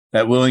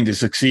That willing to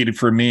succeed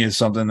for me is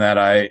something that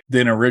I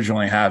didn't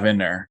originally have in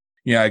there.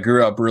 I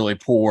grew up really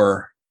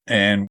poor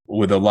and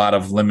with a lot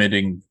of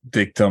limiting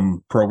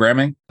dictum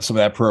programming. Some of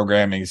that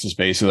programming is just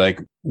basically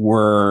like,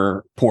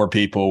 we're poor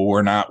people.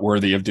 We're not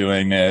worthy of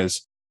doing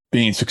this.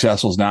 Being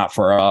successful is not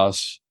for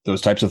us,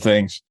 those types of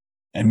things.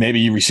 And maybe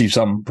you received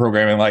some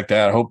programming like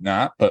that. I hope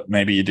not, but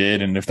maybe you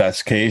did. And if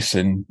that's the case,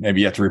 and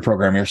maybe you have to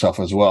reprogram yourself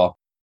as well.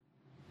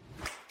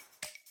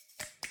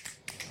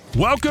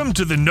 Welcome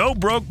to the No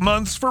Broke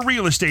Months for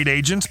Real Estate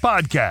Agents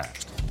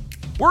podcast.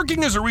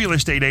 Working as a real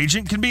estate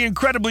agent can be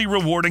incredibly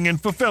rewarding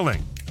and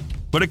fulfilling,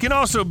 but it can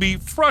also be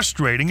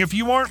frustrating if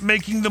you aren't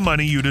making the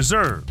money you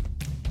deserve.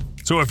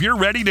 So if you're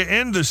ready to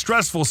end the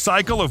stressful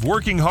cycle of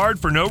working hard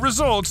for no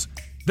results,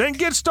 then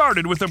get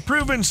started with a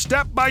proven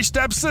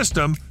step-by-step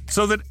system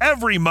so that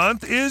every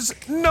month is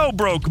No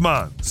Broke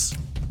Months.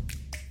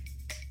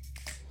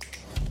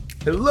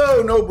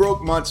 Hello, No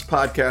Broke Months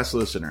podcast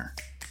listener.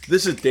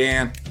 This is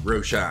Dan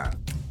Rochon.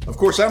 Of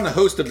course, I'm the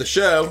host of the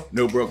show,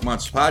 No Broke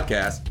Months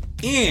podcast,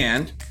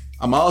 and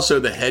I'm also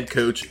the head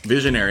coach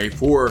visionary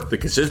for the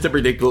Consistent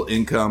Predictable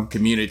Income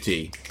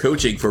Community,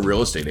 coaching for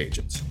real estate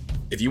agents.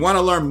 If you want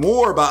to learn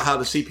more about how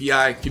the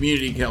CPI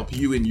community can help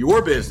you in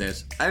your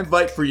business, I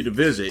invite for you to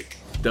visit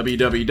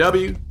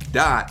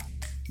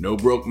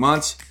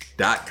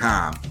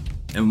www.nobrokemonths.com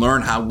and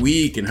learn how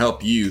we can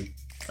help you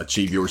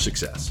achieve your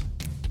success.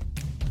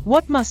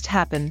 What must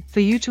happen for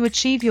you to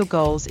achieve your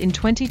goals in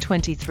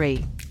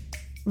 2023?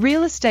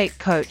 Real estate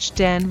coach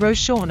Dan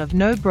Rochon of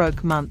No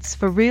Broke Months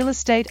for Real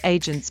Estate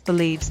Agents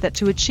believes that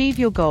to achieve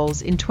your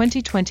goals in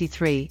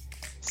 2023,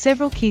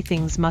 several key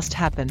things must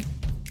happen.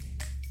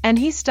 And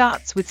he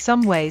starts with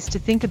some ways to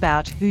think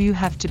about who you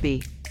have to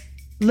be.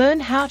 Learn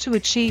how to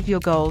achieve your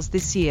goals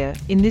this year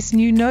in this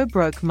new No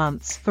Broke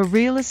Months for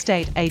Real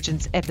Estate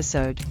Agents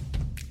episode.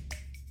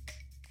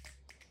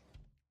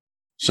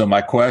 So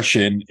my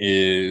question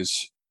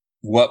is,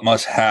 what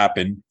must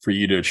happen for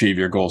you to achieve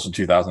your goals in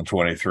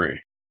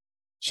 2023?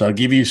 So I'll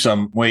give you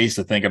some ways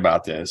to think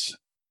about this.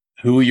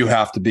 Who you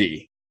have to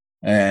be.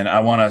 And I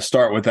want to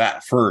start with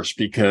that first,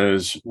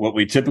 because what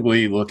we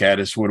typically look at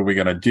is what are we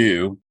going to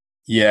do?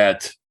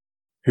 Yet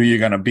who you're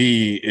going to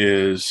be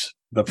is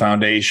the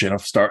foundation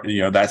of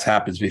that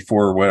happens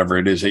before whatever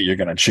it is that you're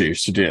going to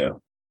choose to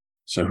do.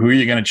 So who are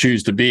you going to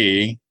choose to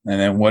be? And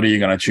then what are you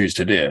going to choose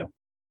to do?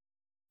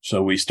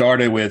 So we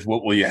started with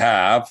what will you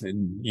have,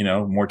 and,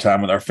 more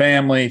time with our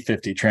family,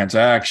 50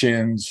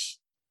 transactions,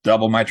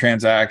 double my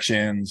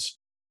transactions,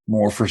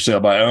 more for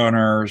sale by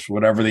owners,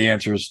 whatever the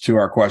answers to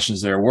our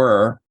questions there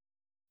were.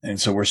 And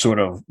so we're sort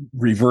of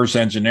reverse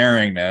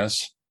engineering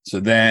this. So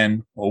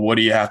then, well, what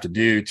do you have to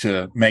do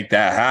to make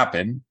that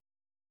happen?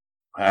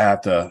 I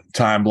have to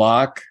time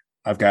block.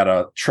 I've got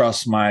to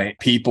trust my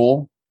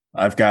people.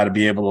 I've got to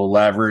be able to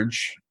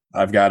leverage.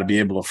 I've got to be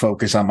able to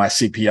focus on my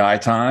CPI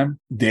time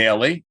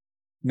daily.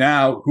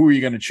 Now, who are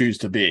you going to choose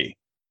to be?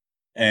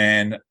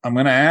 And I'm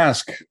going to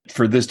ask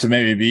for this to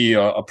maybe be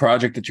a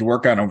project that you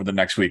work on over the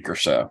next week or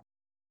so,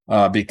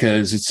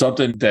 because it's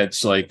something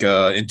that's like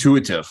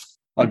intuitive.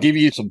 I'll give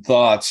you some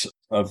thoughts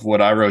of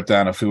what I wrote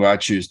down of who I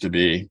choose to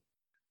be.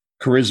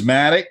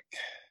 Charismatic,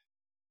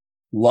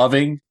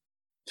 loving,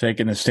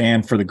 taking a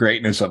stand for the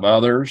greatness of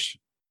others,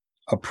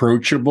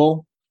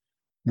 approachable,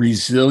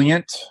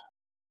 resilient,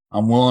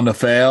 I'm willing to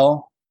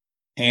fail,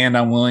 and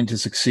I'm willing to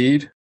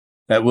succeed.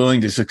 That willing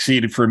to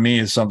succeed for me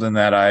is something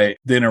that I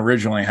didn't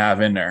originally have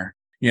in there.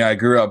 I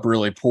grew up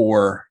really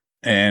poor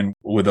and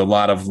with a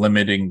lot of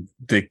limiting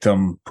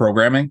dictum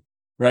programming,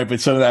 right?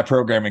 But some of that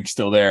programming is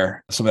still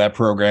there. Some of that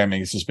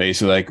programming is just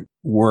basically like,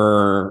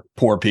 we're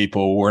poor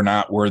people. We're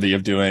not worthy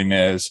of doing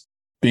this.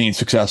 Being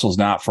successful is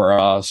not for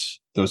us,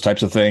 those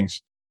types of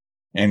things.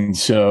 And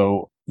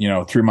so,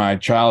 through my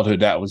childhood,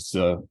 that was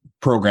the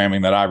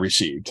programming that I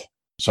received.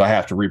 So I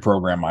have to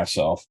reprogram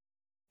myself.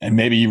 And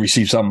maybe you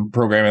received some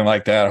programming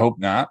like that. I hope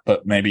not,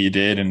 but maybe you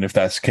did. And if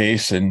that's the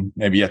case, and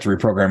maybe you have to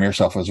reprogram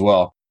yourself as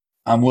well.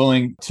 I'm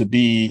willing to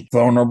be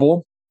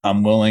vulnerable.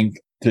 I'm willing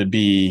to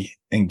be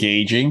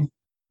engaging.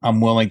 I'm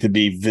willing to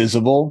be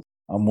visible.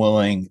 I'm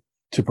willing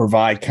to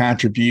provide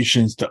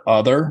contributions to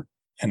other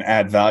and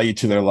add value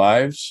to their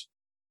lives.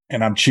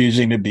 And I'm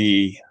choosing to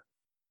be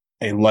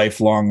a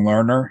lifelong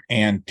learner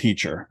and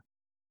teacher.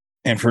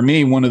 And for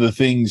me, one of the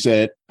things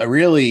that a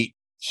really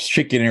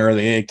chicken or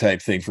the egg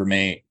type thing for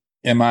me,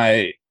 am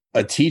I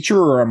a teacher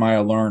or am I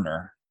a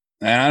learner?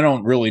 And I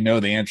don't really know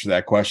the answer to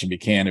that question, to be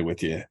candid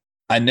with you.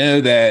 I know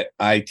that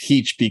I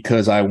teach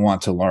because I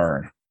want to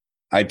learn.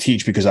 I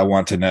teach because I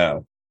want to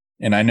know.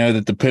 And I know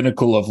that the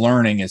pinnacle of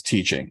learning is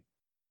teaching,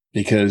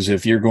 because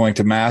if you're going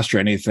to master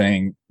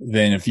anything,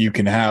 then if you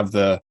can have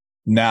the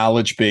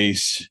knowledge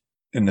base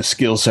and the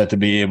skill set to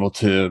be able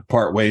to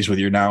part ways with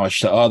your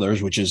knowledge to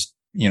others, which is,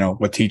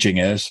 what teaching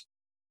is,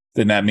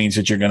 then that means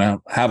that you're going to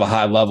have a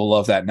high level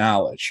of that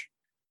knowledge.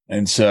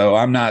 And so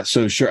I'm not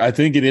so sure. I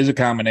think it is a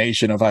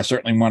combination of, I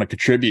certainly want to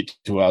contribute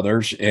to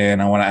others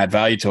and I want to add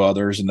value to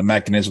others. And the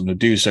mechanism to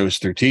do so is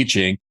through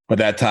teaching, but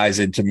that ties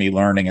into me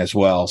learning as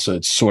well. So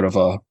it's sort of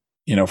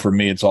for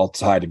me, it's all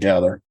tied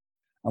together.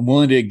 I'm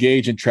willing to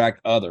engage and track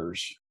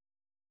others.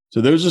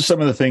 So those are some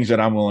of the things that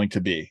I'm willing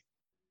to be.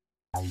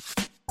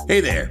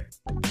 Hey there.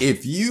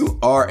 If you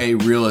are a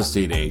real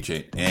estate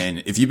agent,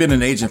 and if you've been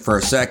an agent for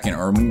a second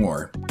or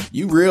more,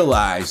 you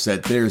realize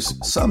that there's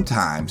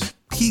sometimes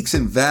peaks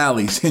and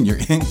valleys in your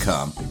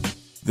income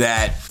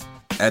that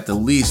at the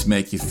least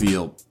make you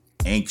feel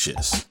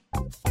anxious.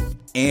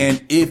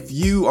 And if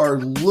you are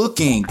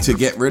looking to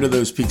get rid of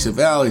those peaks and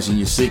valleys and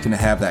you're seeking to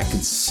have that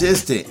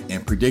consistent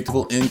and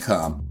predictable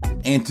income,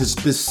 and to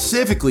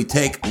specifically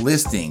take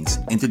listings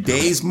in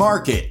today's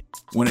market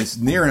when it's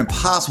near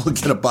impossible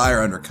to get a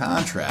buyer under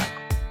contract,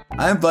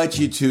 I invite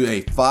you to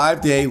a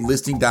 5-day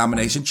listing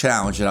domination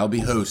challenge that I'll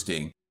be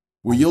hosting,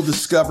 where you'll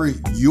discover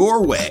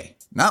your way,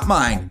 not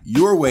mine,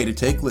 your way to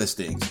take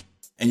listings,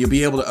 and you'll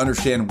be able to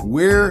understand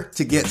where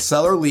to get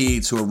seller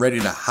leads who are ready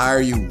to hire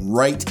you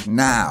right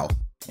now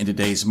in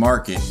today's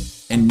market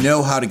and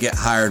know how to get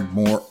hired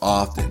more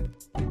often.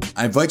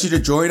 I invite you to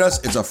join us.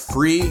 It's a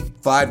free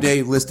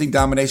 5-day listing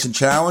domination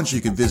challenge.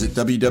 You can visit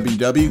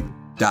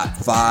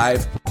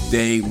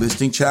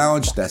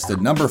www.5daylistingchallenge. That's the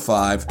number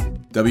 5,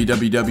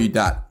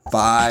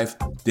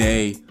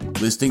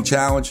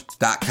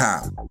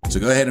 www.5daylistingchallenge.com. So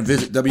go ahead and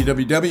visit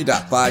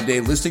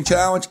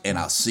www.5daylistingchallenge, and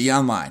I'll see you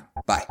online.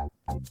 Bye.